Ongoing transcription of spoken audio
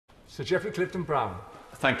Sir Geoffrey Clifton-Brown.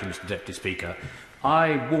 Thank you, Mr Deputy Speaker.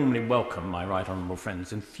 I warmly welcome my right honourable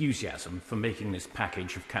friend's enthusiasm for making this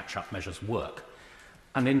package of catch-up measures work.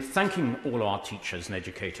 And in thanking all our teachers and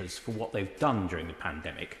educators for what they've done during the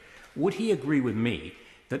pandemic, would he agree with me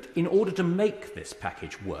that in order to make this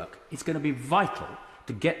package work, it's going to be vital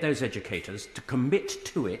to get those educators to commit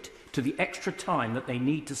to it, to the extra time that they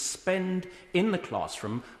need to spend in the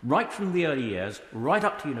classroom, right from the early years, right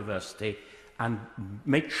up to university, and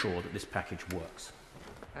make sure that this package works?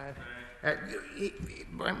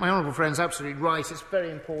 My honourable friend is absolutely right. It's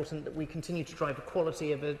very important that we continue to drive the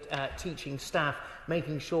quality of teaching staff,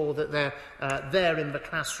 making sure that they're there in the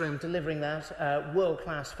classroom, delivering that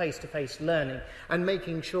world-class face-to-face learning, and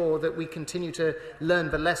making sure that we continue to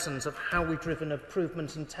learn the lessons of how we've driven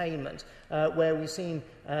improvement and attainment, where we've seen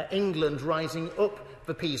England rising up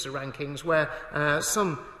the PISA rankings, where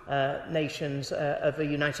some nations of the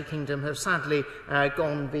United Kingdom have sadly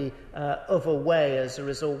gone the other way as a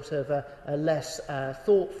result of a less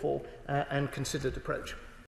thoughtful and considered approach.